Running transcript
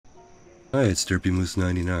Hi, it's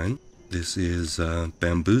MM9. This is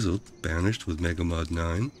Bamboozled, Banished with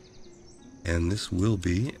MM9, and this will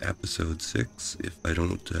be episode 6 if I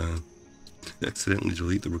don't accidentally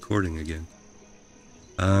delete the recording again,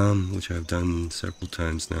 which I've done several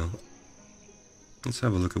times now. Let's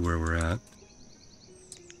have a look at where we're at.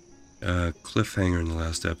 Cliffhanger in the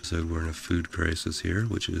last episode, we're in a food crisis here,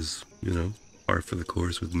 which is, par for the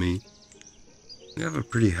course with me. We have a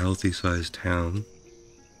pretty healthy sized town,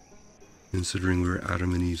 considering we were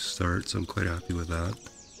Adam and Eve start, so I'm quite happy with that.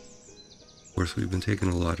 Of course, we've been taking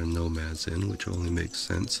a lot of nomads in, which only makes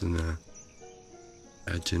sense in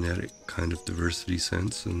a genetic kind of diversity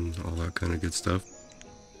sense and all that kind of good stuff.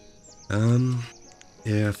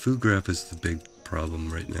 Yeah, food graph is the big problem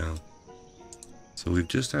right now. So we've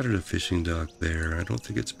just added a fishing dock there. I don't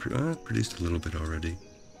think it's produced a little bit already.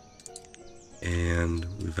 And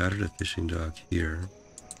we've added a fishing dock here.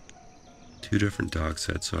 2 different dock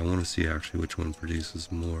sets, so I want to see actually which one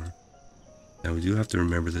produces more. Now we do have to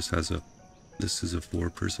remember this is a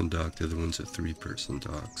 4-person dock, the other one's a 3-person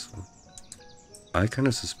dock, so I kind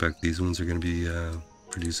of suspect these ones are going to be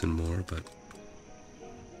producing more, but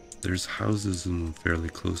there's houses in fairly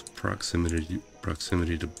close proximity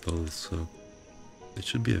to both, so it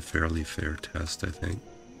should be a fairly fair test, I think.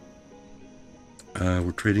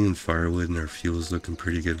 We're trading in firewood and our fuel is looking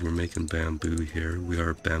pretty good. We're making bamboo here. We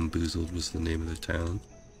are Bamboozled was the name of the town.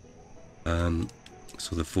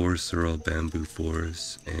 So the forests are all bamboo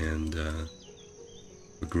forests, and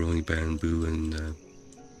we're growing bamboo and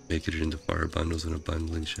making it into fire bundles in a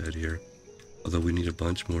bundling shed here. Although we need a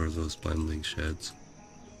bunch more of those bundling sheds,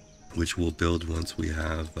 which we'll build once we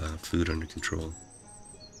have food under control.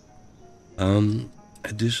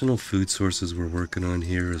 Additional food sources we're working on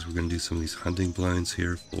here is we're going to do some of these hunting blinds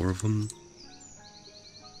here, 4 of them.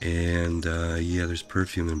 And yeah, there's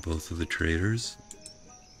perfume in both of the traders.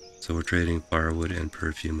 So we're trading firewood and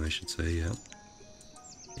perfume, I should say, yeah.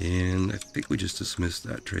 And I think we just dismissed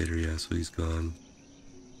that trader, yeah, so he's gone.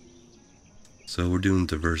 So we're doing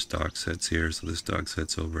diverse dock sets here. So this dock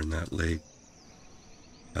set's over in that lake.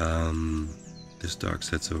 This dock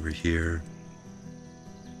set's over here.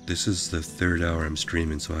 This is the 3rd hour I'm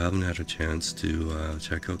streaming, so I haven't had a chance to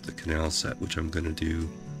check out the canal set, which I'm going to do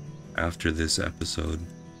after this episode.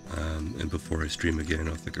 And before I stream again,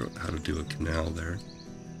 I'll figure out how to do a canal there.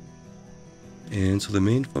 And so the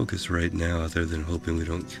main focus right now, other than hoping we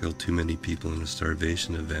don't kill too many people in a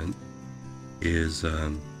starvation event, is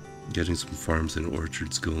getting some farms and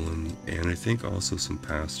orchards going, and I think also some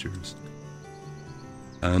pastures.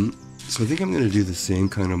 So I think I'm going to do the same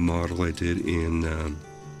kind of model I did in,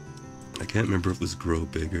 I can't remember if it was Grow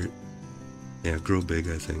Big or, yeah, Grow Big,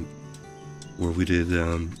 I think, where we did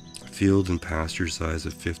field and pasture size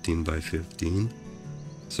of 15 by 15.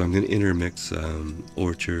 So I'm going to intermix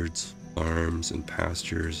orchards, farms, and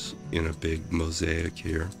pastures in a big mosaic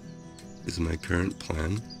here, is my current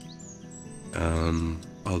plan.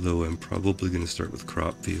 Although I'm probably going to start with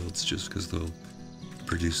crop fields just because they'll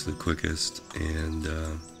produce the quickest and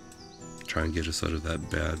try and get us out of that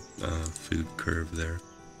bad food curve there.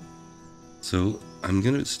 So I'm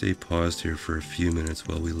going to stay paused here for a few minutes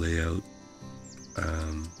while we lay out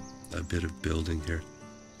a bit of building here.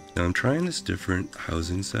 Now I'm trying this different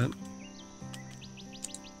housing set,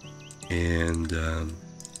 and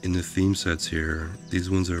in the theme sets here, these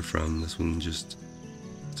ones are from, this one just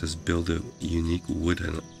says build a unique wood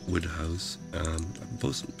house.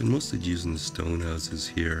 I've been mostly using the stone houses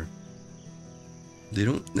here. They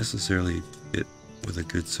don't necessarily fit with a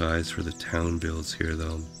good size for the town builds here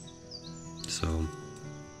though. So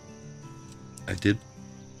I did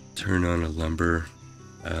turn on a lumber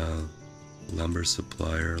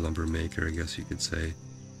supplier, lumber maker, I guess you could say.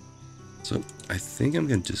 So I think I'm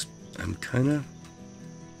gonna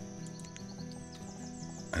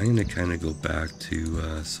kind of go back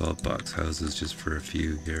to salt box houses just for a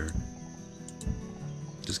few here,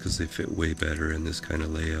 just because they fit way better in this kind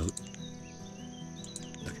of layout.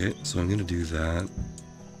 Okay, so I'm gonna do that,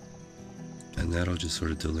 and that'll just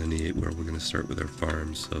sort of delineate where we're gonna start with our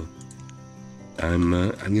farms. So I'm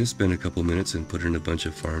gonna spend a couple minutes and put in a bunch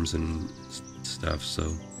of farms and stuff.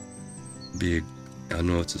 So I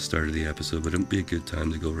know it's the start of the episode, but it'd be a good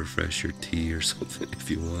time to go refresh your tea or something if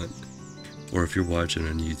you want. Or if you're watching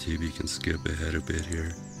on YouTube, you can skip ahead a bit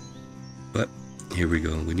here. But here we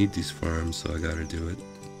go. We need these farms, so I gotta do it.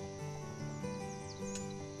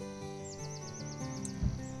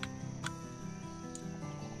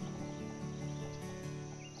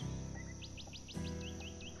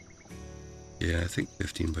 Yeah, I think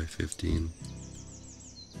 15 by 15.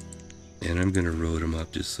 And I'm gonna road them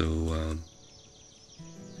up just so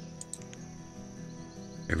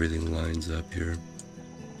everything lines up here.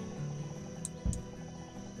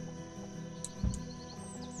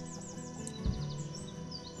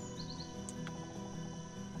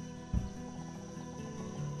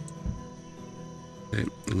 Okay,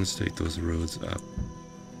 and let's take those roads up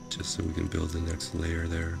just so we can build the next layer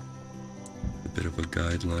there. A bit of a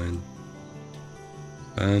guideline.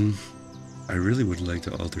 I really would like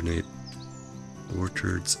to alternate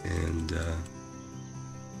orchards and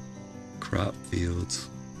crop fields,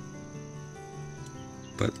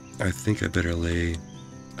 but I think I better lay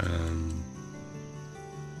and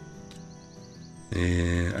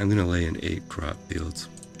I'm gonna lay in 8 crop fields,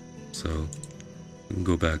 so we can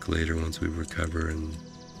go back later once we recover and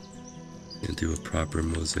do a proper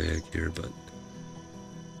mosaic here. But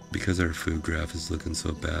because our food graph is looking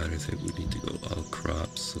so bad, I think we need to go all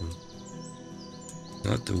crops. So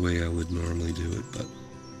not the way I would normally do it, but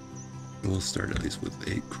we'll start at least with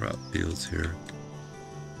 8 crop fields here.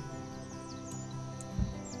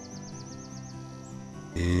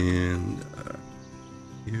 And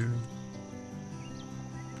here.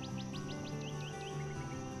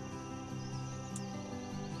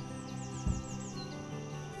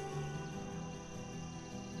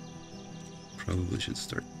 Probably should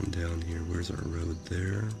start from down here. Where's our road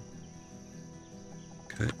there?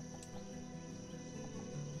 Okay.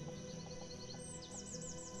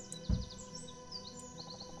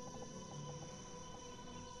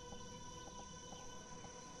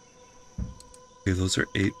 Okay, those are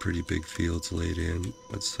 8 pretty big fields laid in.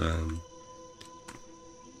 Let's okay,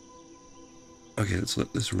 let's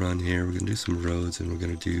let this run here. We're gonna do some roads, and we're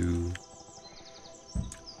gonna do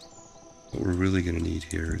what we're really gonna need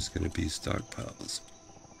here is gonna be stockpiles,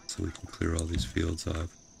 so we can clear all these fields off.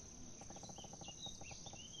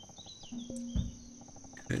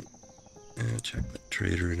 Okay, and check that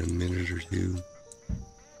trader in a minute or two.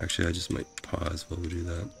 Actually, I just might pause while we do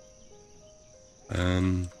that.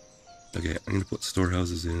 Okay, I'm gonna put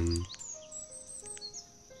storehouses in.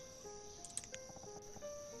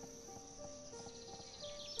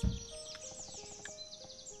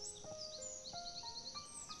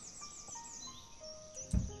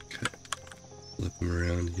 Okay, flip them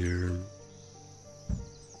around here.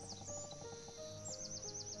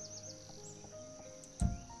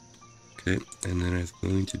 Okay, and then I'm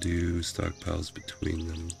going to do stockpiles between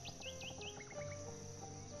them.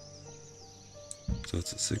 So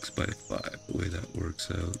it's a 6x5, the way that works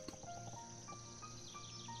out.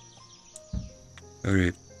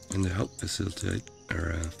 Alright, and to help facilitate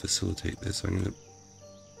this, I'm going to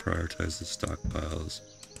prioritize the stockpiles.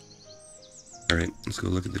 Alright, let's go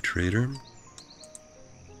look at the trader.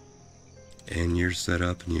 And you're set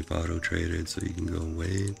up and you've auto traded, so you can go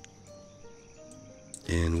away.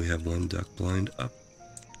 And we have 1 duck blind up.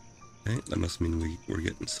 Okay, that must mean we're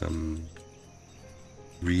getting some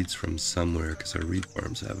reeds from somewhere, because our reed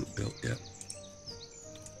farms haven't built yet.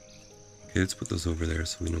 Okay, let's put those over there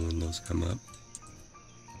so we know when those come up.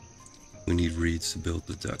 We need reeds to build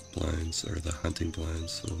the duck blinds, or the hunting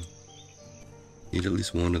blinds, so need at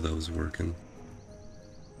least 1 of those working.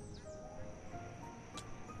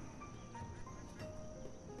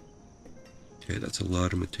 Okay, that's a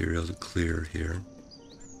lot of material to clear here.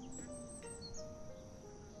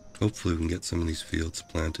 Hopefully we can get some of these fields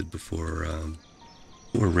planted before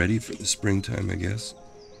we're ready for the springtime, I guess.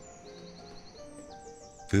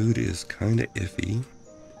 Food is kind of iffy.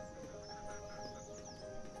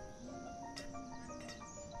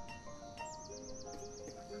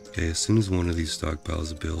 Okay, as soon as one of these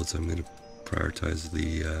stockpiles builds, I'm going to prioritize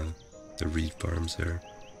the reed farms there,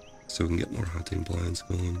 so we can get more hunting blinds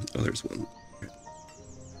going. Oh, there's one.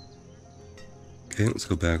 Okay, let's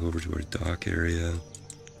go back over to our dock area.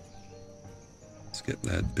 Let's get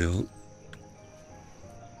that built.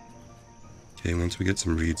 Okay, once we get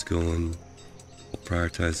some reeds going, we'll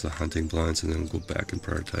prioritize the hunting blinds, and then we'll go back and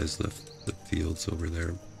prioritize the fields over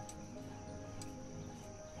there.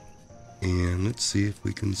 And let's see if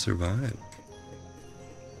we can survive.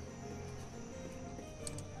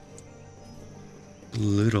 A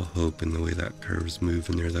little hope in the way that curve's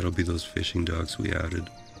moving there. That'll be those fishing docks we added.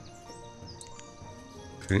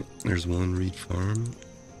 Okay, there's 1 reed farm.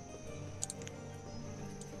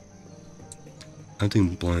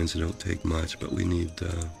 Hunting blinds don't take much, but we need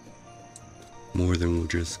more than we're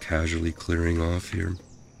just casually clearing off here.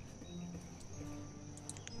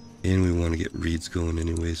 And we want to get reeds going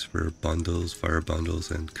anyways for bundles, fire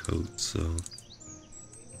bundles, and coats, so...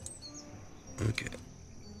 Okay.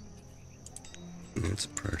 Let's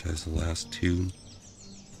prioritize the last 2.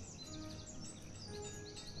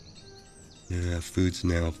 Yeah, food's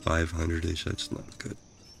now 500-ish, that's not good.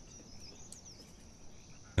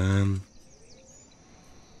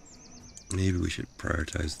 maybe we should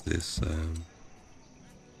prioritize this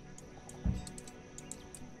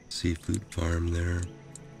seafood farm there.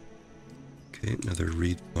 Okay, another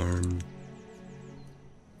reed farm.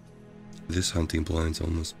 This hunting blind's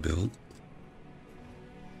almost built.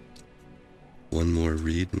 One more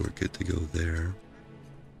reed and we're good to go there.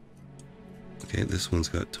 Okay, this one's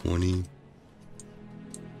got 20.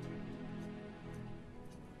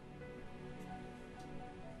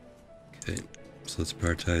 Okay, so let's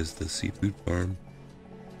prioritize the seafood farm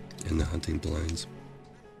and the hunting blinds.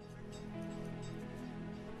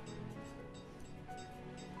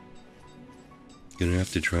 Gonna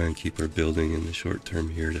have to try and keep our building in the short term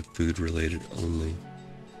here to food related only.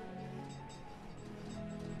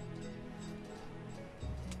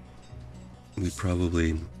 We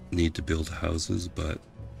probably need to build houses, but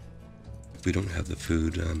if we don't have the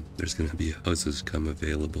food, there's gonna be houses come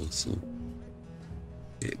available, so.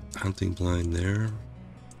 Okay, hunting blind there.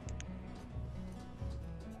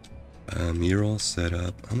 You're all set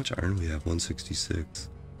up. How much iron do we have? 166.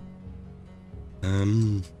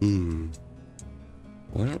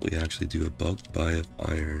 Why don't we actually do a bulk buy of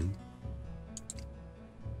iron?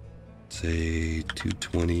 Say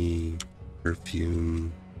 220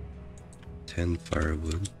 perfume, 10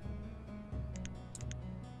 firewood.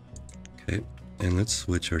 Okay, and let's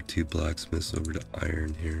switch our 2 blacksmiths over to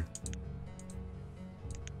iron here.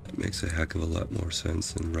 That makes a heck of a lot more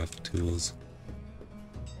sense than rough tools.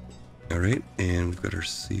 Alright, and we've got our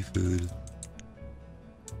seafood.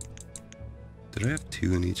 Did I have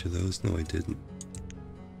 2 in each of those? No, I didn't.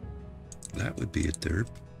 That would be a derp.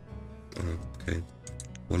 Oh, okay.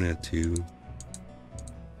 1 had 2.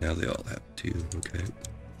 Now they all have 2, okay.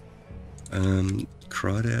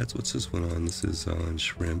 Crawdads, what's this one on? This is on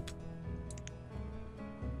shrimp.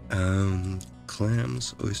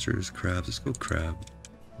 Clams, oysters, crabs, let's go crab.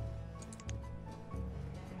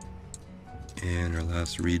 And our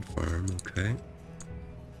last reed farm, okay.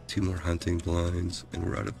 2 more hunting blinds, and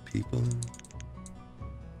we're out of people.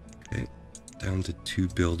 Okay, down to 2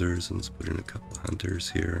 builders, and let's put in a couple hunters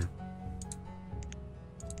here.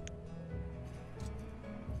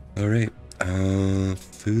 Alright,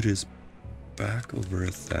 food is back over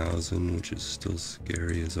 1,000, which is still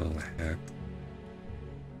scary as all heck.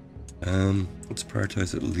 Let's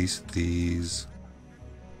prioritize at least these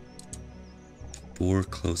 4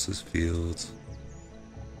 closest fields.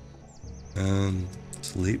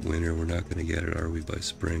 It's late winter, we're not going to get it, are we, by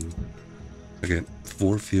spring? Okay,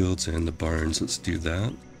 4 fields and the barns, let's do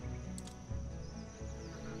that.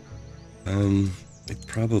 I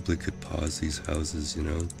probably could pause these houses, you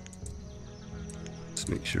know. Just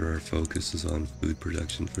make sure our focus is on food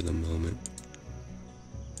production for the moment.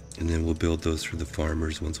 And then we'll build those for the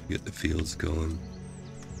farmers once we get the fields going.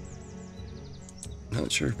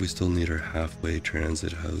 Not sure if we still need our halfway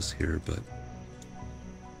transit house here, but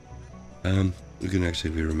we can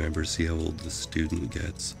actually, if we remember, see how old the student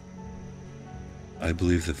gets. I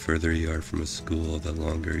believe the further you are from a school, the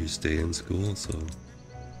longer you stay in school, so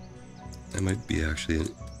that might be actually an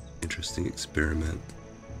interesting experiment.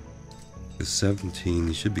 Because 17,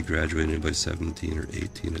 you should be graduating by 17 or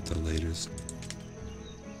 18 at the latest.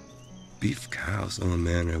 Beef cows, oh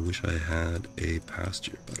man, I wish I had a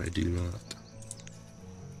pasture, but I do not.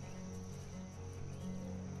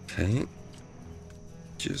 Okay,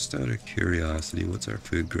 just out of curiosity, what's our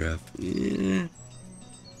food graph? Yeah,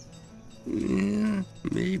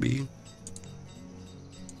 maybe.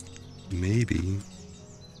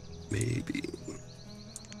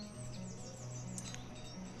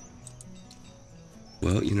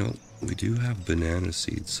 Well, you know, we do have banana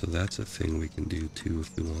seeds, so that's a thing we can do too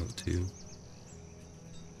if we want to.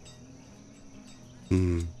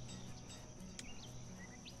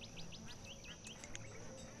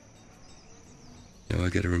 Now I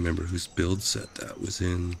gotta remember whose build set that was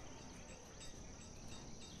in.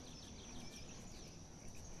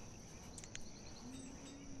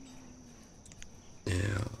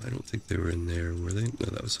 Yeah, I don't think they were in there, were they? No,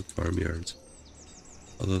 that was the farmyards.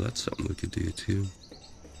 Although that's something we could do too.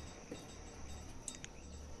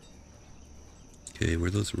 Okay,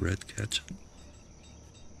 were those red ketchup?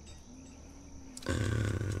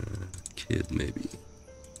 Kid, maybe.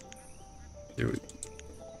 There we go.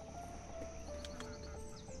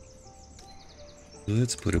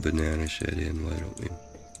 Let's put a banana shed in, why don't we?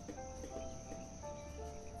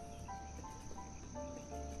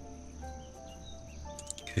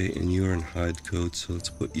 Okay, and you are in hide coat, so let's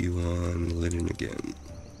put you on linen again.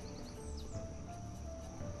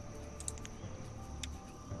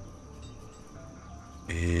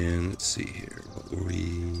 And let's see here, what were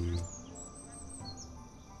we...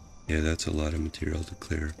 Yeah, that's a lot of material to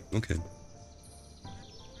clear. Okay.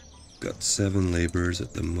 got 7 laborers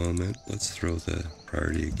at the moment. Let's throw the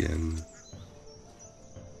priority again.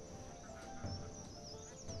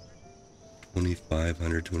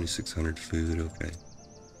 2,500, 2,600 food, okay.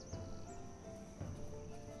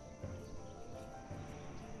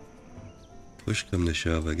 Push come to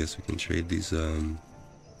shove, I guess we can trade these,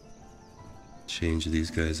 change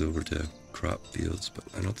these guys over to crop fields, but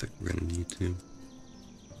I don't think we're gonna need to.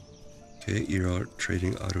 Okay, your auto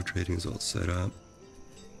trading is all set up.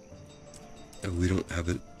 We don't have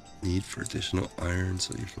a need for additional iron,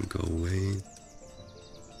 so you can go away.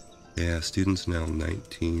 Yeah, students now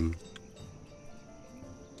 19.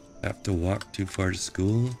 Have to walk too far to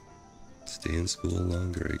school? Stay in school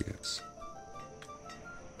longer, I guess.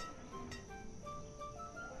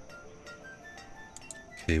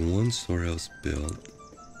 Okay, 1 storehouse built.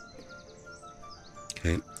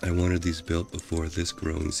 Okay, I wanted these built before this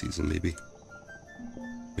growing season, maybe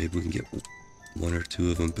we can get 1 or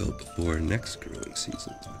 2 of them built before next growing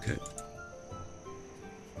season. Okay.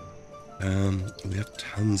 We have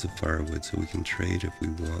tons of firewood, so we can trade if we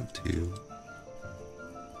want to.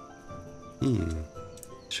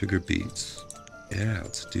 Sugar beets. Yeah,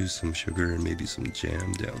 let's do some sugar and maybe some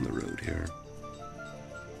jam down the road here.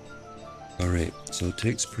 Alright, so it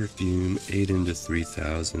takes perfume 8 into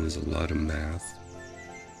 3,000 is a lot of math.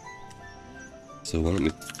 So why don't we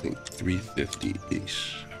think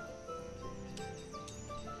 350-ish?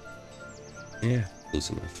 Yeah, close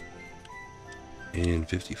enough. And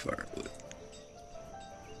 50 firewood.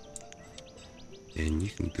 And you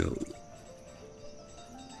can go.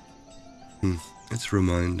 Let's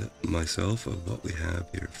remind myself of what we have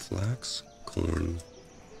here. Flax, corn,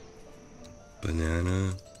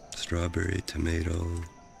 banana, strawberry, tomato,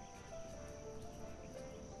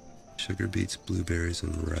 sugar beets, blueberries,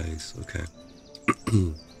 and rice. Okay.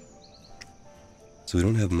 So we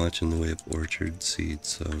don't have much in the way of orchard seeds,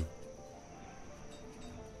 so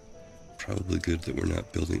probably good that we're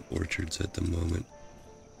not building orchards at the moment.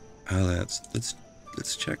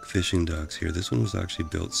 Let's check fishing docks here. This one was actually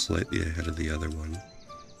built slightly ahead of the other one.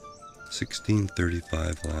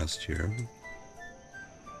 1635 last year.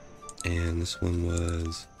 And this one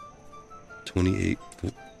was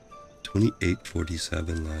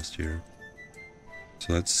 2847 last year.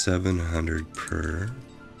 So that's 700 per.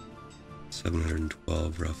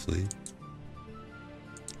 712 roughly.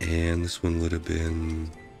 And this one would have been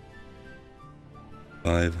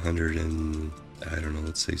 500 and, I don't know,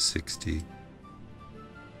 let's say 60.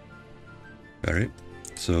 Alright,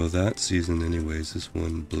 so that season anyways, this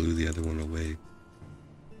one blew the other one away.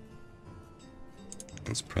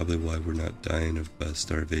 That's probably why we're not dying of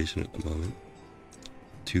starvation at the moment.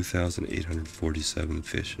 2,847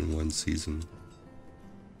 fish in one season.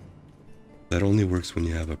 That only works when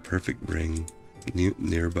you have a perfect ring,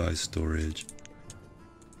 nearby storage,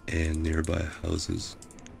 and nearby houses.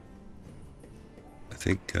 I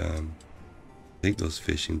think those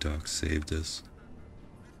fishing docks saved us.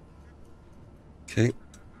 Okay,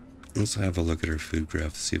 let's have a look at our food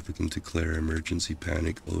graph to see if we can declare emergency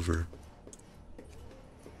panic over.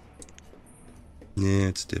 Yeah,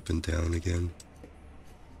 it's dipping down again.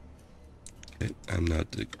 Okay, I'm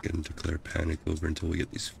not going to declare panic over until we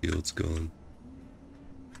get these fields going.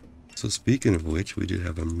 So speaking of which, we did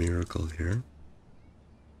have a miracle here.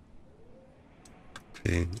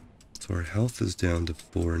 Okay, so our health is down to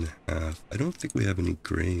 4.5. I don't think we have any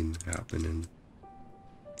grain happening.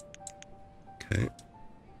 Okay,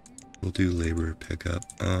 we'll do labor pickup.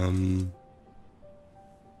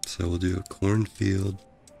 So we'll do a cornfield.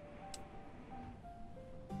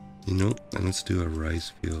 You know, and let's do a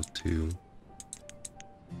rice field too.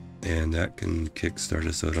 And that can kickstart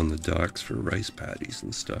us out on the docks for rice paddies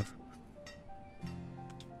and stuff.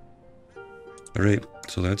 Alright,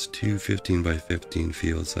 so that's 2 15 by 15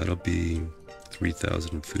 fields. That'll be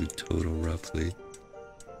 3,000 food total roughly.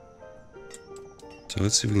 So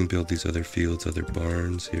let's see if we can build these other fields, other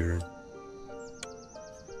barns here.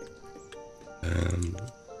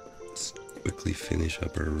 Let's quickly finish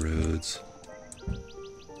up our roads.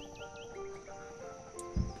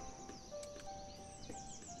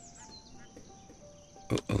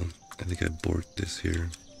 Uh-oh, I think I borked this here.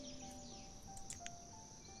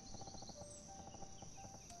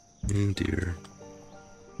 Oh dear.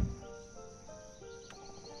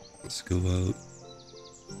 Let's go out.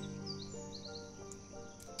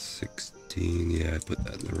 16, yeah, I put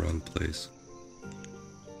that in the wrong place.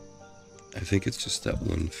 I think it's just that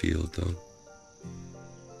one field though.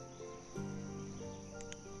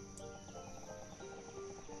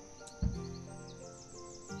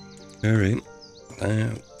 Alright.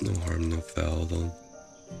 No harm, no foul though.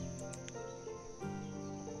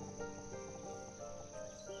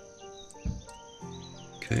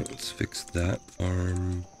 Okay, let's fix that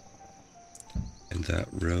farm and that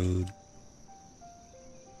road.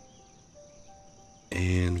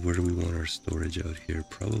 And where do we want our storage out here?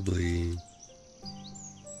 Probably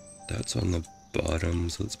that's on the bottom,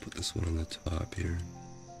 so let's put this one on the top here.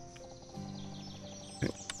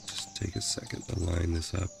 Okay, just take a second to line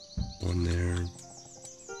this up. One there.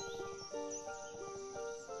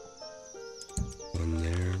 One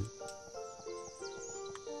there.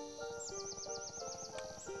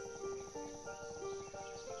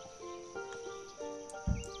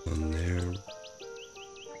 One there.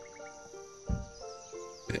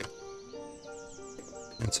 Okay.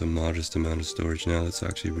 That's a modest amount of storage. Now let's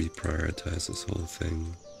actually reprioritize this whole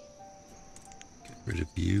thing. Get rid of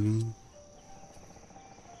you.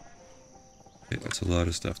 Okay, that's a lot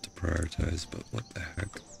of stuff to prioritize, but what the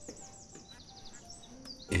heck.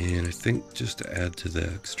 And I think just to add to the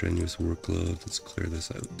extraneous workload, let's clear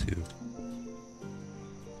this out too.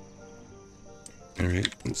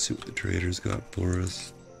 Alright, let's see what the traders got for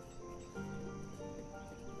us.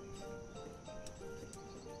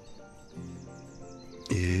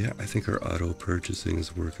 Yeah, I think our auto purchasing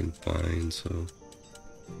is working fine, so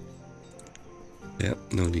yeah,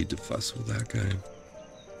 no need to fuss with that guy.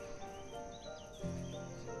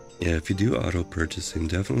 Yeah, if you do auto purchasing,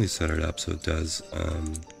 definitely set it up so it does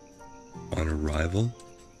on arrival.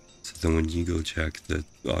 So then when you go check, the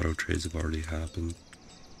auto trades have already happened.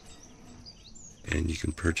 And you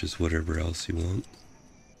can purchase whatever else you want.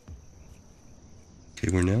 Okay,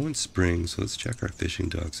 we're now in spring, so let's check our fishing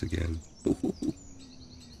docks again.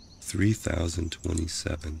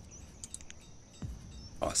 3,027.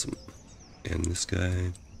 Awesome. And this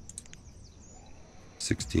guy,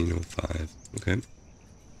 1605. Okay.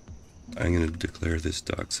 I'm going to declare this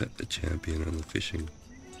dock set the champion on the fishing.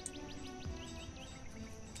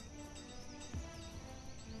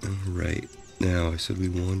 Alright, now I said we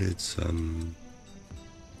wanted some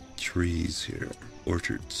trees here.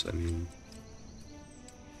 Orchards, I mean.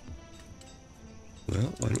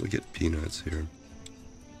 Well, why don't we get peanuts here?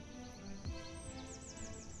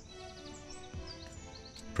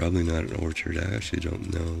 Probably not an orchard, I actually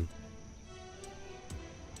don't know.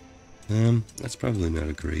 That's probably not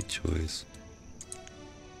a great choice.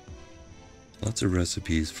 Lots of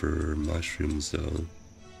recipes for mushrooms though.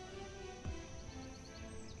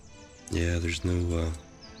 Yeah, there's no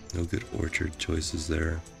good orchard choices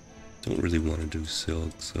there. Don't really want to do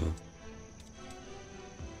silk, so.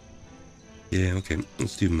 Yeah, okay,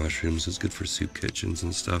 let's do mushrooms. It's good for soup kitchens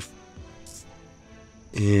and stuff.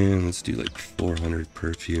 And let's do like 400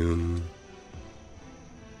 perfume.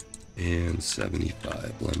 And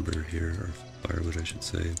 75 lumber here, or firewood I should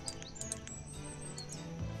say.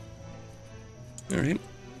 Alright.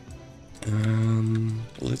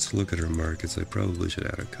 Let's look at our markets. I probably should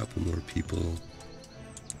add a couple more people.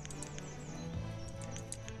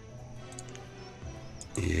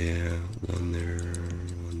 Yeah, one there,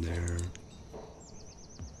 one there.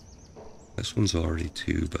 This one's already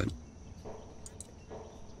two, but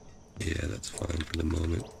yeah, that's fine for the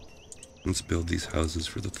moment. Let's build these houses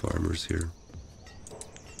for the farmers here.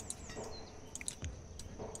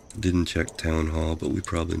 Didn't check town hall, but we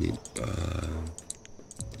probably need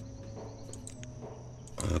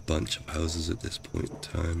a bunch of houses at this point in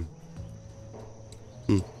time.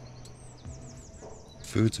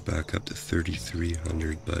 Food's back up to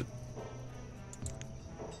 3,300, but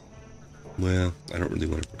well, I don't really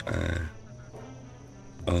want to.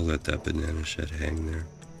 I'll let that banana shed hang there.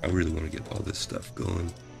 I really want to get all this stuff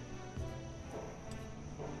going.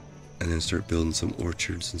 And then start building some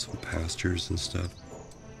orchards and some pastures and stuff.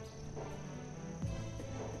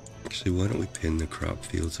 Actually, why don't we pin the crop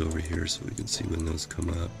fields over here so we can see when those come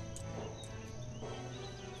up.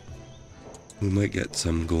 We might get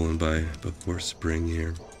some going by before spring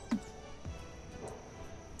here.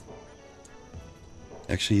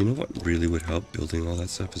 Actually, you know what really would help building all that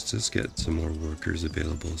stuff is just get some more workers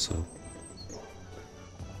available, so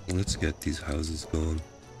let's get these houses going.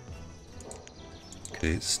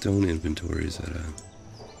 Okay, stone inventory is at a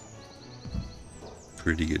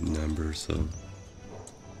pretty good number, so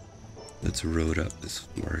let's road up this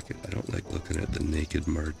market. I don't like looking at the naked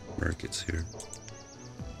markets here.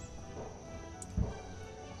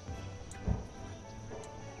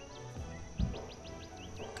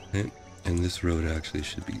 Okay, and this road actually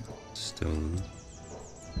should be stone.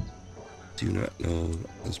 Do not know,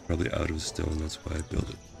 it's probably out of stone, that's why I built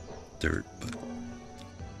it dirt, but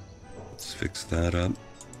let's fix that up.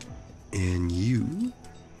 And you,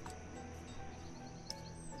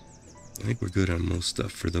 I think we're good on most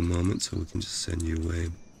stuff for the moment, so we can just send you away.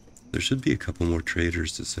 There should be a couple more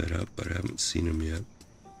traders to set up, but I haven't seen them yet.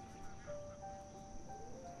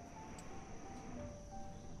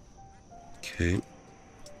 Okay.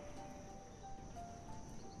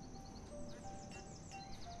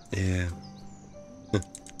 Yeah.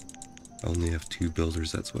 I only have 2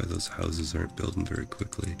 builders, that's why those houses aren't building very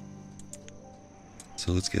quickly.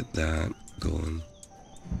 So let's get that going.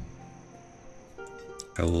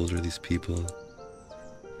 How old are these people?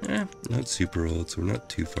 Not super old, so we're not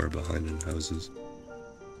too far behind in houses.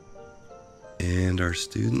 And our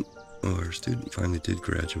student, our student finally did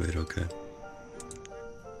graduate, okay.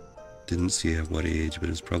 Didn't see at what age, but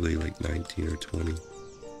it's probably like 19 or 20.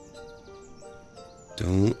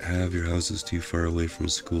 Don't have your houses too far away from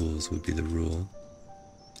schools would be the rule.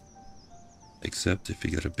 Except if you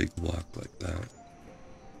got a big walk like that.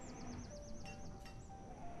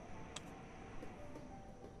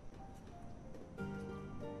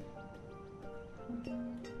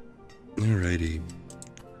 Alrighty.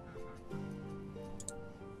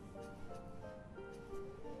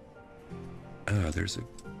 Ah, there's a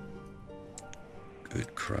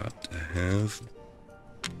good crop to have.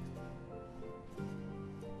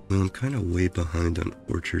 Well, I'm kind of way behind on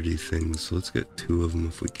orchardy things, so let's get 2 of them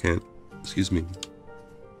if we can. Excuse me.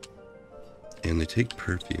 And they take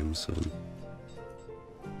perfume, so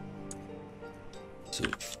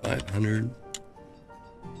 500.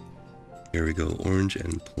 Here we go, orange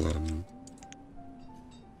and plum.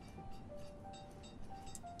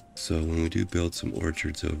 So when we do build some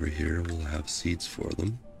orchards over here, we'll have seeds for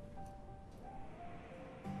them.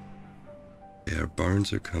 Yeah, our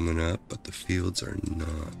barns are coming up, but the fields are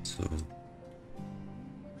not, so...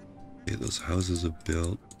 Okay, those houses are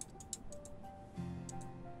built.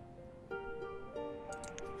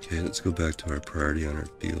 Okay, let's go back to our priority on our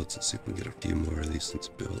fields and see if we can get a few more of these things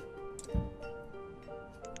built.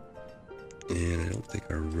 And I don't think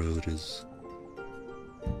our road is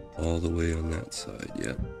all the way on that side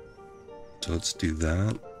yet. So let's do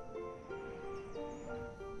that.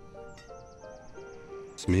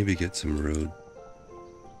 Let's maybe get some road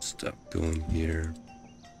stuff going here.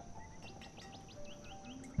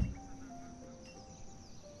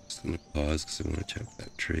 Just gonna pause because I want to check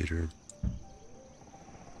that trader.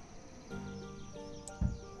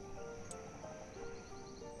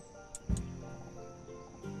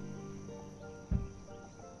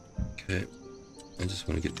 Okay, I just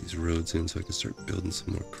want to get these roads in so I can start building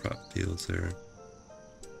some more crop fields there.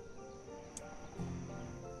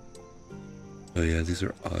 Oh yeah, these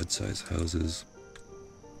are odd size houses.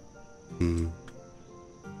 I'm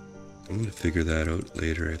gonna figure that out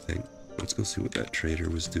later, I think. Let's go see what that trader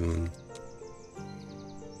was doing.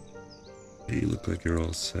 Hey, you look like you're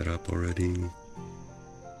all set up already.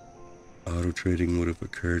 Auto trading would have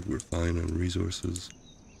occurred. We're fine on resources.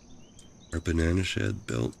 Our banana shed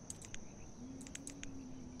built.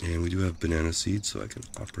 And we do have banana seeds, so I can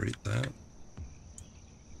operate that.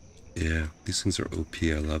 Yeah, these things are OP,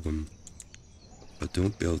 I love them. But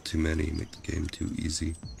don't build too many, make the game too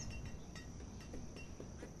easy.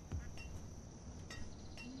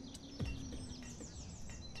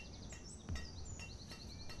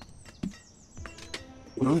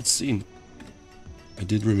 Well, let's see. I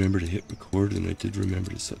did remember to hit record, and I did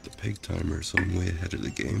remember to set the pig timer, so I'm way ahead of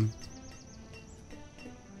the game.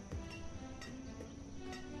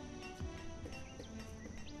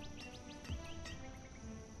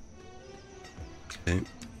 Okay.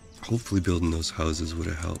 Hopefully building those houses would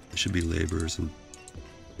have helped. There should be laborers and...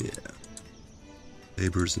 yeah.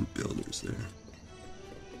 Laborers and builders there.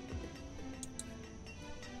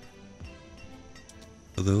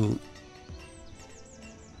 Although...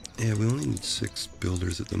 yeah, we only need 6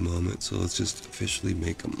 builders at the moment, so let's just officially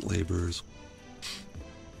make them laborers.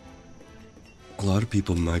 A lot of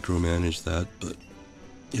people micromanage that, but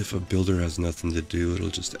if a builder has nothing to do, it'll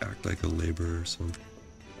just act like a laborer, so...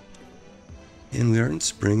 And we are in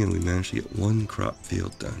spring and we managed to get 1 crop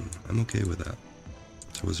field done. I'm okay with that.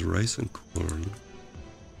 So it was rice and corn.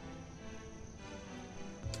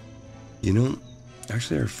 You know,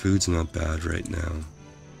 actually our food's not bad right now.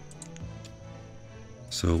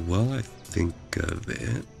 So while I think of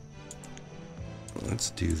it,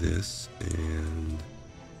 let's do this and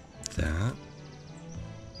that.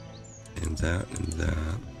 And that and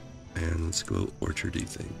that. And let's go orchardy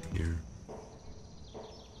thing here.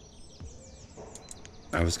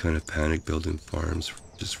 I was kind of panic building farms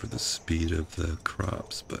just for the speed of the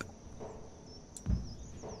crops, but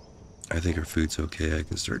I think our food's okay. I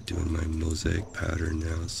can start doing my mosaic pattern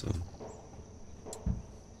now, so.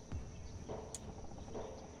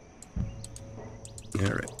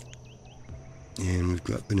 Alright. And we've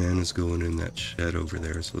got bananas going in that shed over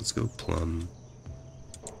there, so let's go plum.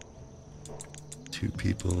 2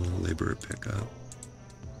 people, laborer pickup.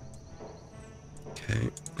 Okay,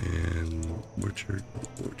 and orchard.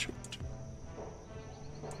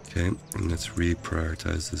 Okay, and let's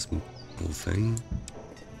reprioritize this whole thing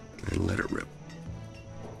and let it rip.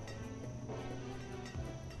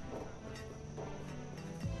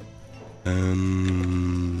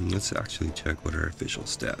 Let's actually check what our official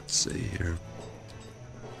stats say here.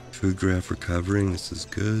 Food graph recovering, this is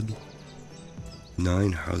good.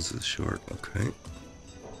 9 houses short, okay.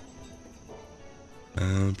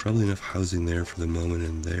 Probably enough housing there for the moment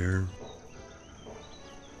in there.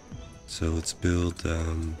 So let's build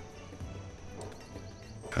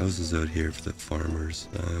houses out here for the farmers.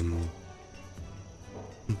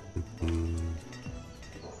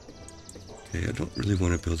 Okay, I don't really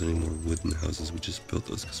want to build any more wooden houses. We just built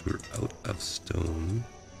those because we're out of stone.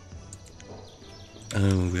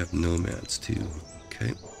 We have nomads too.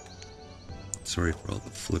 Okay. Sorry for all the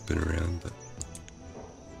flipping around, but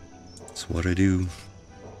it's what I do.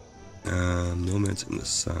 Nomads in the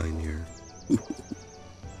sign here.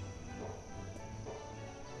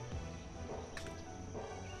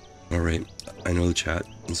 Alright, I know the chat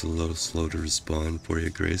is a little slow to respond for you,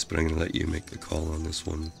 Grace, but I'm going to let you make the call on this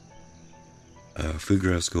one. Food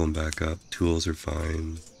graph's going back up, tools are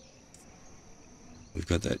fine. We've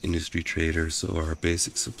got that industry trader, so our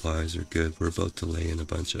basic supplies are good. We're about to lay in a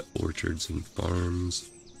bunch of orchards and farms.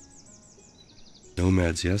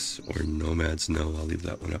 Nomads, yes, or nomads, no. I'll leave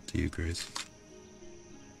that one up to you, Grace.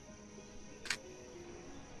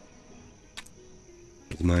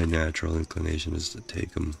 My natural inclination is to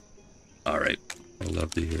take them. Alright, I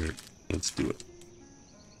love to hear it. Let's do it.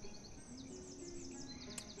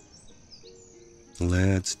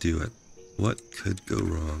 Let's do it. What could go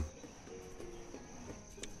wrong?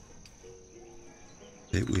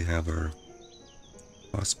 Okay, we have our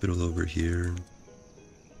hospital over here.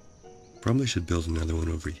 Probably should build another one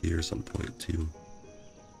over here at some point too.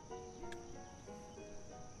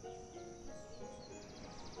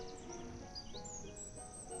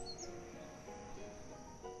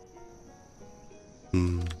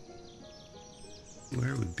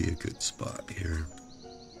 Where would be a good spot here?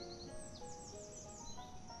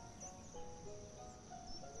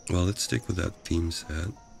 Well, let's stick with that theme set.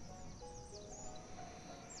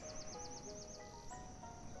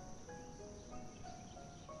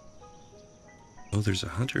 Oh, there's a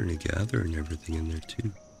hunter and a gatherer and everything in there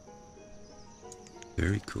too.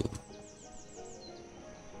 Very cool.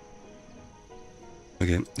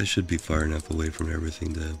 Okay, this should be far enough away from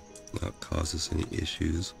everything to not cause us any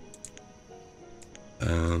issues.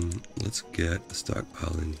 Let's get a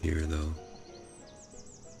stockpile in here though.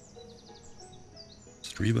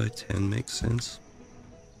 3 by 10 makes sense.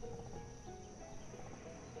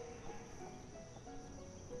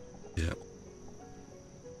 Yeah.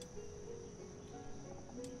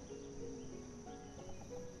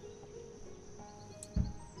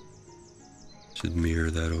 Should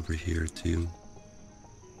mirror that over here too.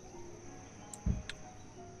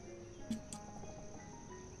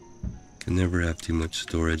 Can never have too much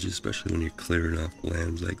storage, especially when you're clearing off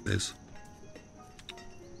land like this.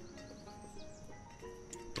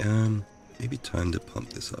 Maybe time to pump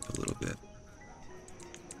this up a little bit.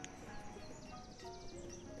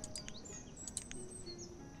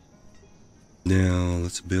 Now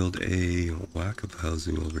let's build a whack of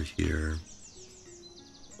housing over here.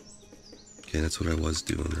 Okay, that's what I was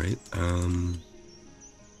doing, right?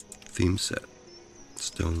 Theme set.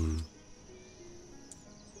 Stone.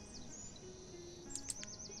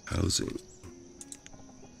 Housing.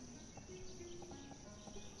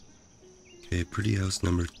 Okay, pretty house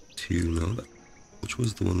number 2. No, which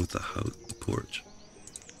was the one with the house, the porch?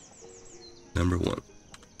 Number 1.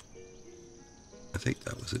 I think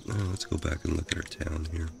that was it. Now let's go back and look at our town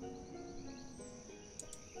here.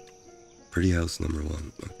 Pretty house number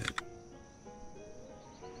 1. Okay.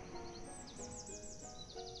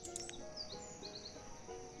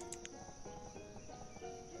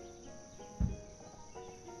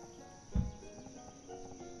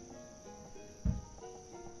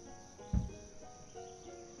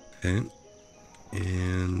 Okay.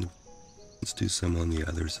 And let's do some on the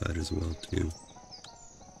other side as well too.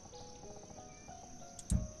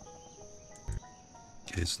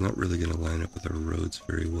 Okay, it's not really going to line up with our roads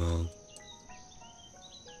very well.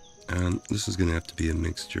 This is going to have to be a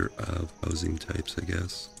mixture of housing types, I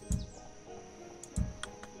guess.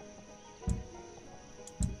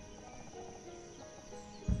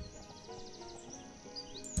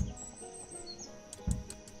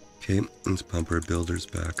 Okay, let's pump our builders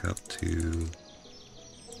back up to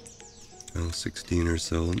 16 or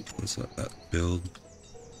so. Let's let that build.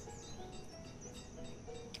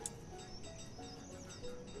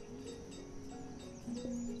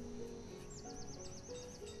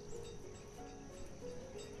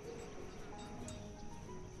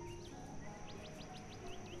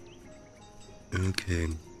 Okay.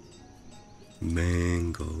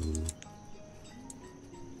 Mango.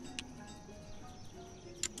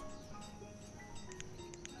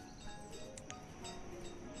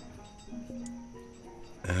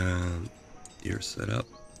 You're set up.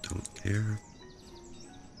 Don't care.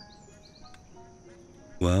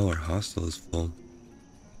 Wow, our hostel is full.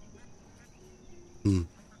 I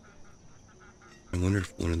wonder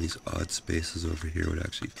if one of these odd spaces over here would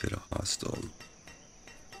actually fit a hostel.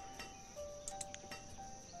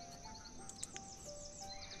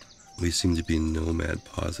 We seem to be nomad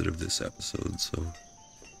positive this episode, so...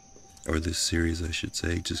 Or this series, I should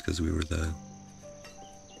say, just because we were the...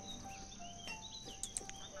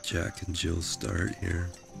 Jack and Jill start here.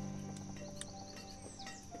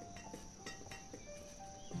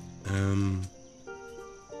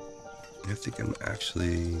 I think I'm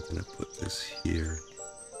actually gonna put this here.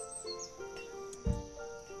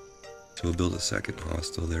 So we'll build a second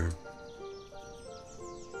hostel there.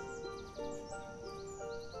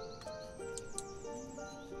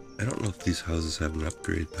 I don't know if these houses have an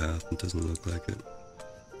upgrade path. It doesn't look like it.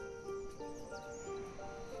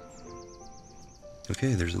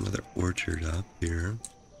 Okay, there's another orchard up here.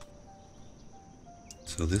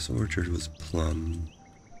 So this orchard was plum.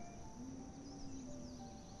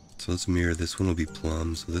 So let's mirror, this one will be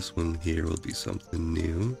plum, so this one here will be something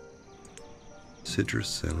new. Citrus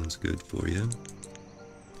sounds good for you.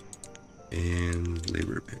 And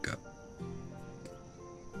labor pickup.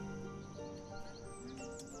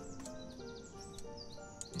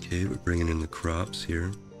 Okay, we're bringing in the crops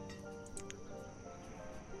here.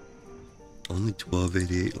 Only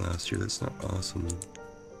 1288 last year, that's not awesome.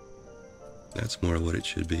 That's more what it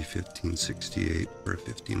should be, 1568 for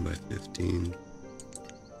 15 by 15.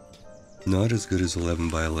 Not as good as 11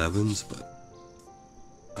 by 11s, but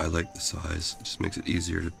I like the size. It just makes it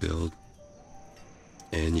easier to build.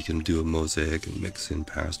 And you can do a mosaic and mix in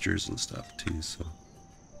pastures and stuff too, so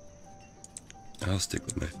I'll stick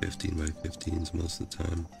with my 15 by 15s most of the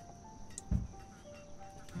time.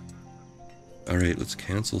 Alright, let's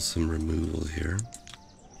cancel some removal here.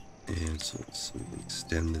 And so we can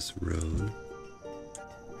extend this road.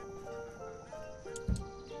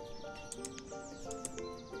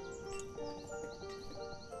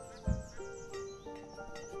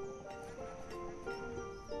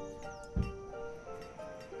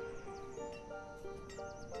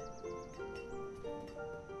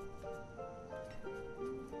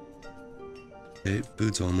 Okay,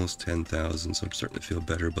 food's almost 10,000, so I'm starting to feel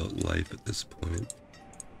better about life at this point.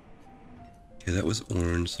 Okay, that was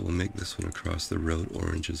orange, so we'll make this one across the road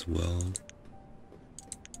orange as well.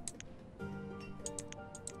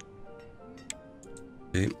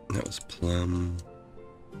 Okay, that was plum.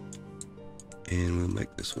 And we'll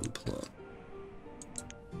make this one plum.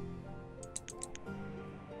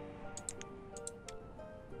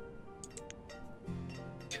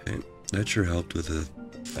 Okay, that sure helped with the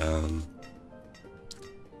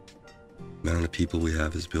amount of people we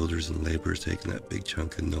have as builders and laborers, taking that big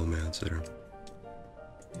chunk of nomads there.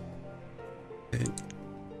 Okay.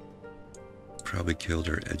 Probably killed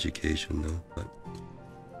our education though, but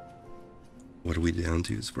what are we down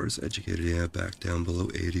to as far as educated? Yeah, back down below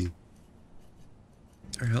 80.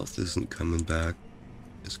 Our health isn't coming back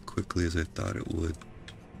as quickly as I thought it would.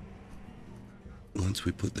 Once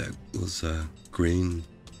we put those grains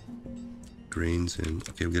in.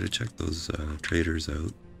 Okay, we gotta check those traders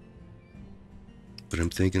out. But I'm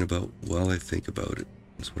thinking about, while I think about it,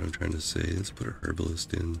 that's what I'm trying to say. Let's put a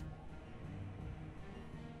herbalist in.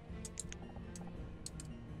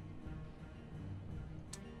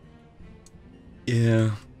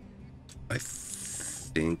 Yeah, I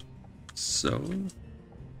think so.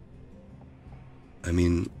 I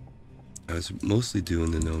mean, I was mostly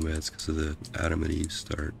doing the nomads because of the Adam and Eve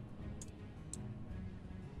start.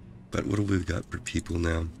 But what have we got for people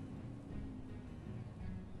now?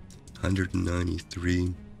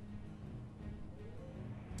 193.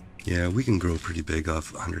 Yeah, we can grow pretty big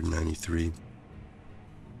off 193.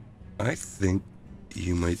 I think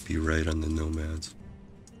you might be right on the nomads.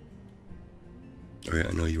 Alright,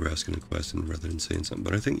 I know you were asking a question rather than saying something,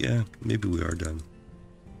 but I think, yeah, maybe we are done.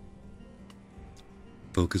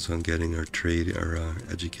 Focus on getting our trade, our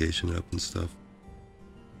education up and stuff.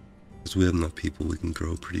 Because we have enough people, we can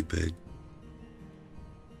grow pretty big.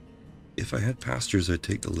 If I had pastures, I'd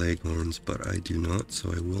take the leghorns, but I do not,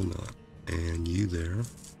 so I will not. And you there.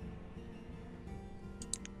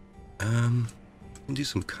 We can do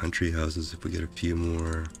some country houses if we get a few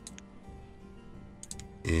more.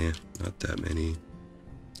 Yeah, not that many.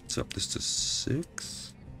 Let's up this to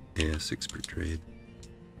 6. Yeah, 6 per trade.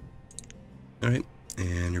 Alright,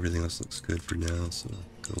 and everything else looks good for now, so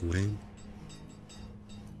go away.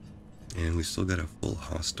 And we still got a full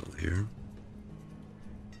hostel here.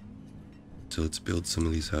 So let's build some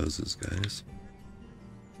of these houses, guys.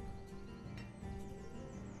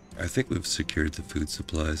 I think we've secured the food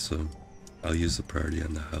supply, so I'll use the priority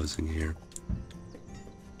on the housing here.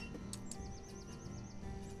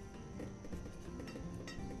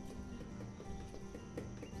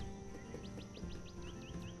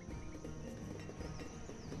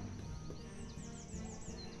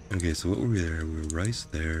 Okay, so what were we there? We were rice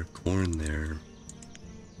there, corn there.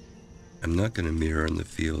 I'm not going to mirror on the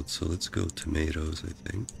field, so let's go tomatoes, I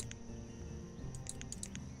think.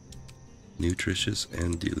 Nutritious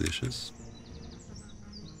and delicious.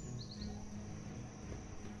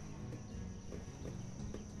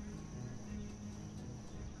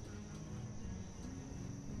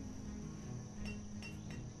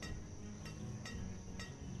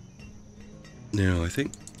 Now, I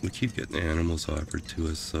think we keep getting animals offered to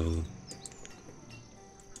us, so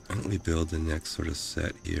why don't we build the next sort of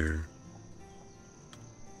set here?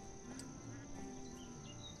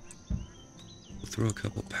 We'll throw a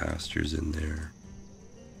couple pastures in there.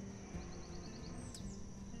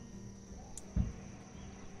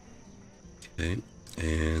 Okay,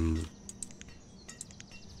 and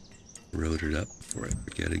road it up before I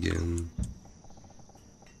forget again.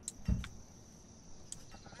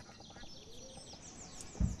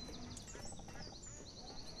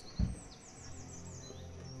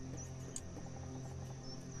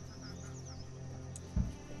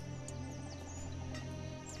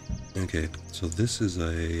 Okay, so this is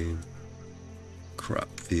a crop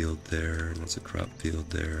field there, and that's a crop field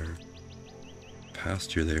there.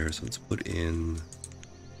 Pasture there, so let's put in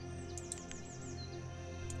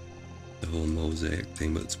the whole mosaic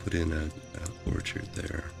thing, but let's put in an orchard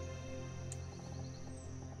there.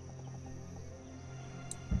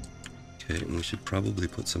 Okay, and we should probably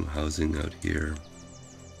put some housing out here.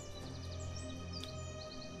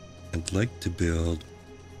 I'd like to build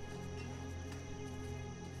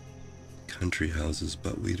country houses,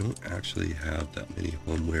 but we don't actually have that many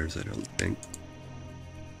homewares, I don't think.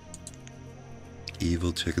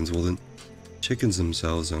 Evil chickens. Well, then chickens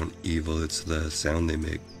themselves aren't evil, it's the sound they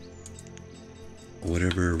make.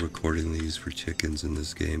 Whatever recording they use for chickens in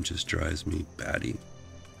this game just drives me batty.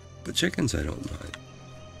 But chickens I don't mind.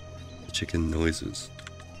 The chicken noises.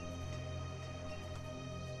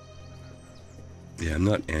 Yeah, I'm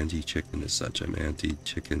not anti-chicken as such, I'm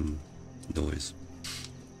anti-chicken noise.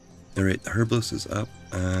 Alright, the herbalist is up.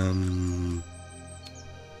 Don't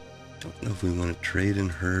know if we want to trade in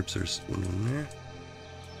herbs or... Nah.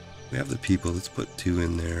 We have the people, let's put 2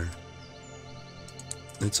 in there.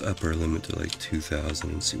 Let's up our limit to like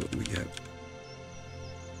 2,000 and see what we get.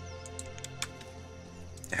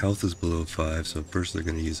 Health is below 5, so first they're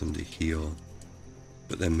going to use them to heal.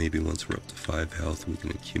 But then maybe once we're up to 5 health, we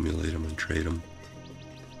can accumulate them and trade them.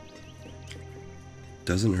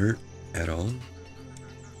 Doesn't hurt at all.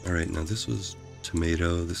 Alright, now this was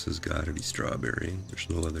tomato, this has got to be strawberry. There's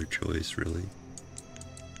no other choice, really.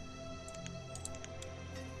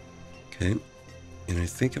 Okay, and I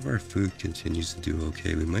think if our food continues to do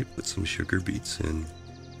okay, we might put some sugar beets in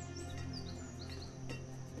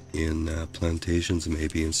plantations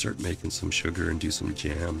maybe, and start making some sugar and do some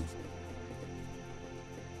jam.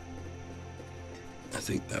 I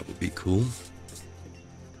think that would be cool.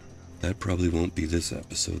 That probably won't be this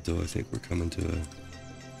episode, though. I think we're coming to a...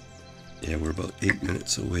 Yeah, we're about 8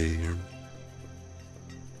 minutes away here.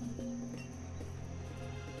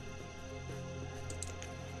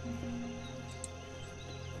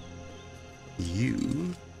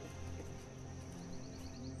 You...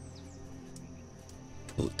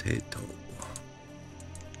 Potato.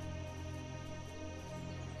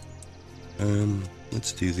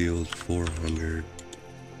 Let's do the old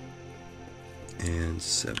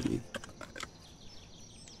 475.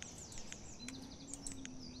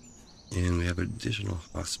 And we have an additional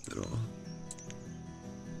hospital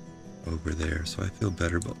over there, so I feel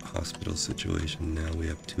better about the hospital situation now. We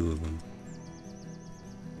have 2 of them.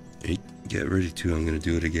 Hey, get ready to, I'm going to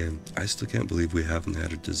do it again. I still can't believe we haven't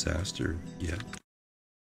had a disaster yet.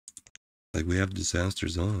 Like, we have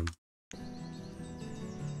disasters on.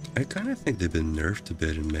 I kind of think they've been nerfed a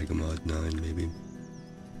bit in MM9, maybe.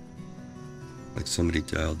 Like somebody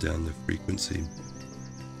dialed down the frequency.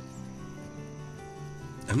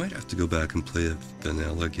 I might have to go back and play a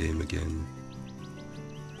vanilla game again.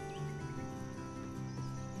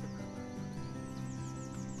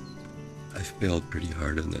 I failed pretty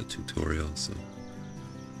hard on that tutorial, so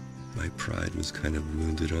my pride was kind of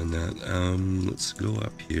wounded on that. Let's go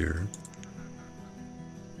up here.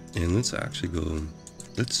 And let's actually go,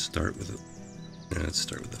 let's start with a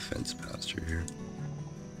fence pasture here.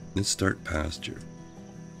 Let's start pasture.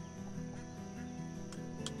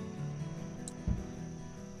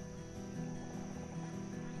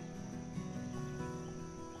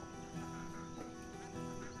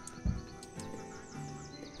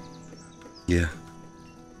 Yeah.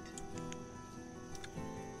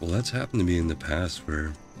 Well, that's happened to me in the past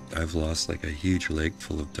where I've lost like a huge lake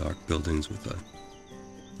full of dock buildings with a,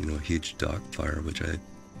 you know, a huge dock fire, which I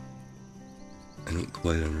don't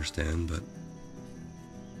quite understand, but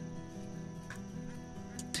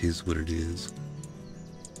it is what it is.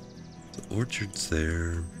 The orchard's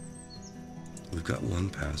there. We've got one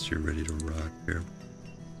pasture ready to rock here.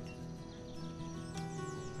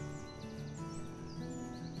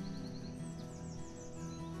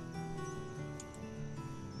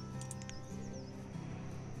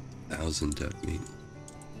 Duck meat.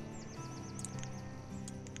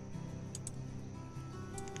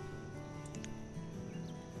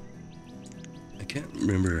 I can't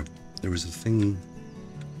remember. There was a thing,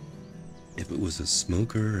 if it was a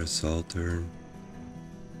smoker, a salter,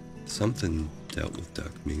 something dealt with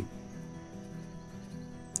duck meat.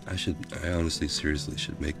 I honestly, seriously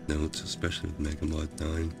should make notes, especially with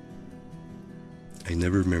MM9. I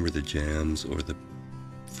never remember the jams or the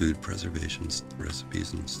food preservation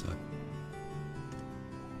recipes and stuff.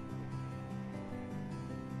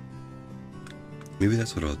 Maybe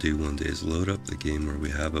that's what I'll do one day, is load up the game where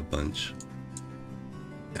we have a bunch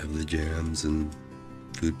of the jams and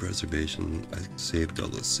food preservation. I saved all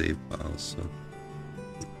the save files, so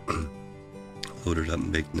load it up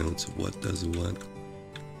and make notes of what does what.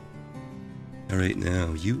 Alright,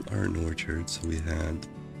 now you are an orchard, so we had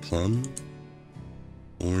plum,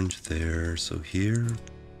 orange there, so here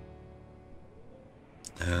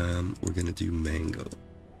we're gonna do mango.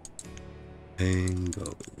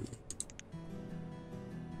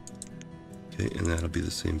 Okay, and that'll be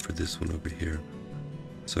the same for this one over here.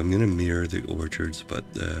 So I'm gonna mirror the orchards,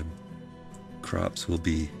 but the crops will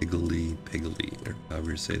be higgledy-piggledy, or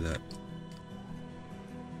however you say that.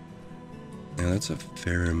 Now that's a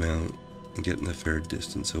fair amount. I'm getting a fair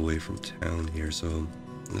distance away from town here, so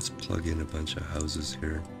let's plug in a bunch of houses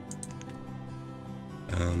here.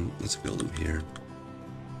 Let's build them here.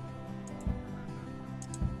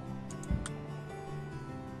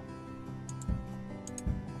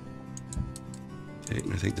 Okay,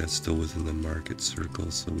 and I think that's still within the market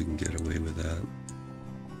circle, so we can get away with that.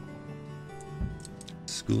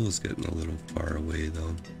 School is getting a little far away,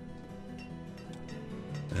 though.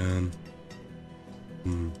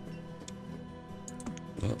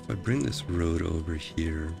 Well, if I bring this road over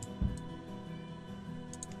here,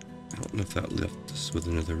 I don't know if that left us with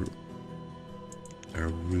another, or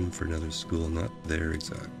room for another school. Not there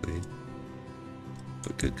exactly,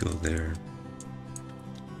 but could go there.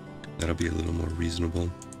 That'll be a little more reasonable.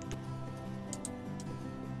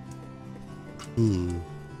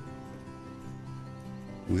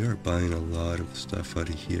 We are buying a lot of stuff out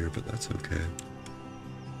of here, but that's okay.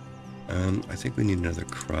 I think we need another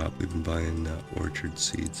crop. We've been buying orchard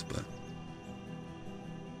seeds, but...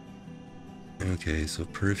 Okay, so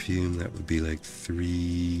perfume, that would be like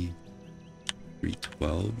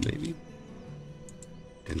 312 maybe?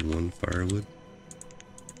 And 1 firewood.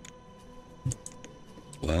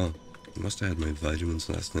 Wow, I must have had my vitamins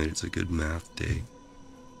last night. It's a good math day.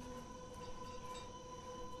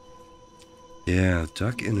 Yeah,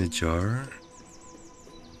 duck in a jar.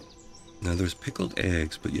 Now there's pickled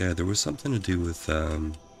eggs, but yeah, there was something to do with,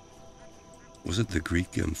 was it the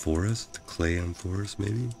Greek amphoras? The clay amphoras,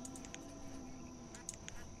 maybe?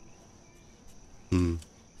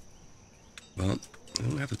 Well, I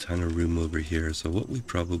don't have a ton of room over here, so what we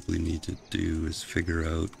probably need to do is figure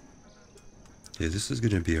out... Okay, this is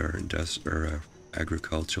going to be our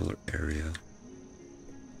agricultural area.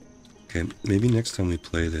 Okay, maybe next time we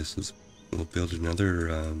play this, we'll build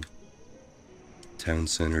another town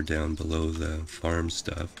center down below the farm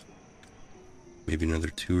stuff. Maybe another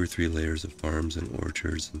 2 or 3 layers of farms and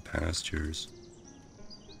orchards and pastures.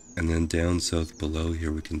 And then down south below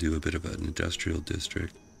here we can do a bit of an industrial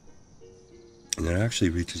district. And that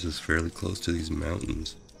actually reaches us fairly close to these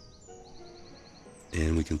mountains.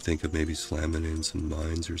 And we can think of maybe slamming in some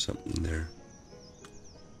mines or something there.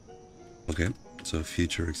 Okay, so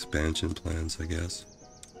future expansion plans, I guess.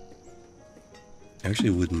 I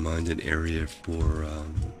actually wouldn't mind an area for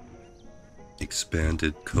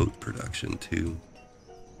expanded coat production too.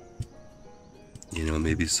 You know,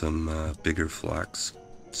 maybe some bigger flax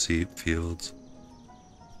seed fields.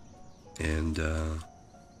 And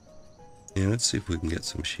yeah, let's see if we can get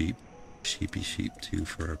some sheepy sheep too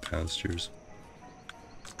for our pastures.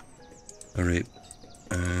 Alright,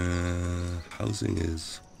 housing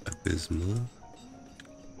is abysmal.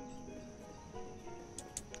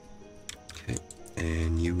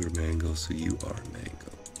 And you were mango, so you are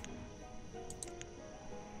mango.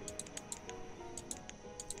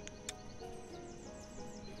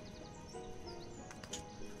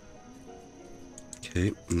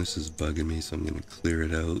 Okay, and this is bugging me, so I'm going to clear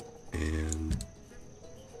it out, and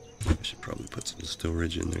I should probably put some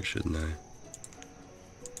storage in there, shouldn't I?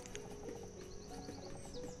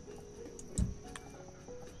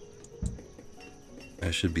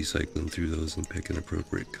 I should be cycling through those and picking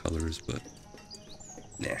appropriate colors, but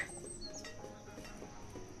nah.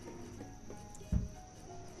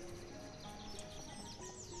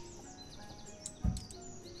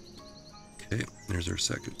 Okay, there's our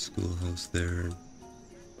second schoolhouse there.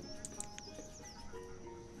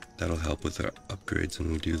 That'll help with our upgrades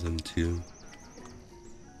when we do them too.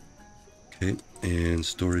 Okay, and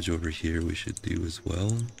storage over here we should do as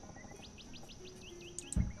well.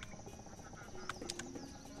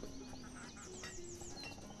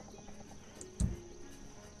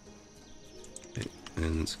 Okay,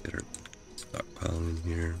 and let's get our stockpile in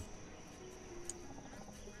here.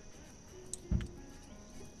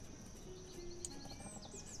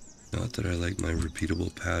 Not that I like my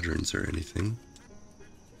repeatable patterns or anything.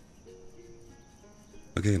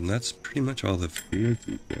 Okay, and that's pretty much all the food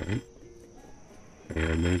we've got.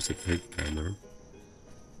 And there's the pig timer.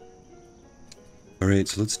 Alright,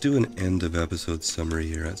 so let's do an end of episode summary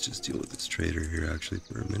here. Let's just deal with this trader here actually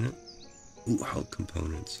for a minute. Ooh, health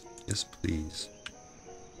components. Yes, please.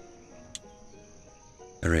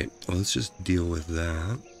 Alright, well let's just deal with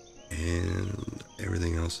that. And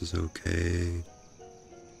everything else is okay.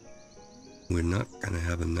 We're not going to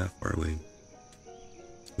have enough, are we?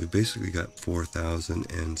 We basically got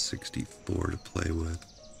 4,064 to play with.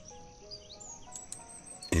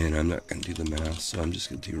 And I'm not going to do the math, so I'm just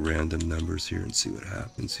going to do random numbers here and see what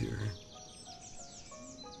happens here.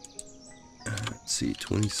 Let's see,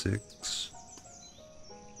 26,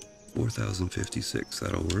 4,056,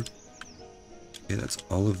 that'll work. Okay, that's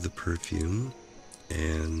all of the perfume.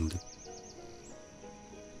 And,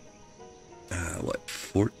 what,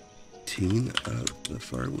 14 out of the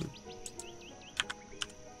firewood?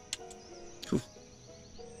 Cool.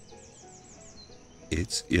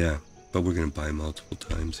 Yeah. But we're going to buy multiple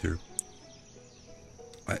times here.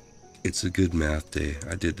 It's a good math day.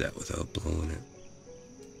 I did that without blowing it.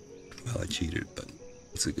 Well, I cheated, but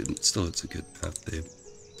it's a good math day.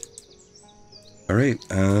 Alright,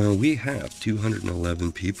 we have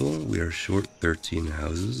 211 people. We are short 13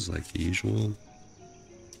 houses, like usual.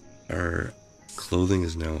 Our clothing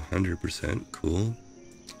is now 100%. Cool.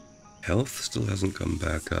 Health still hasn't come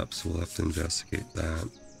back up, so we'll have to investigate that.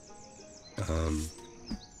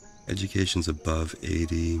 Education's above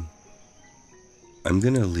 80. I'm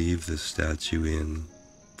going to leave this statue in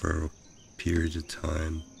for a period of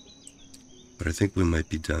time. But I think we might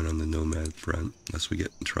be done on the nomad front, unless we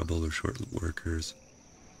get in trouble or short workers.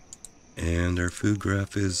 And our food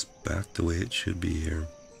graph is back the way it should be here.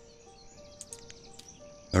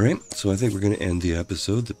 Alright, so I think we're going to end the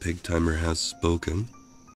episode. The pig timer has spoken.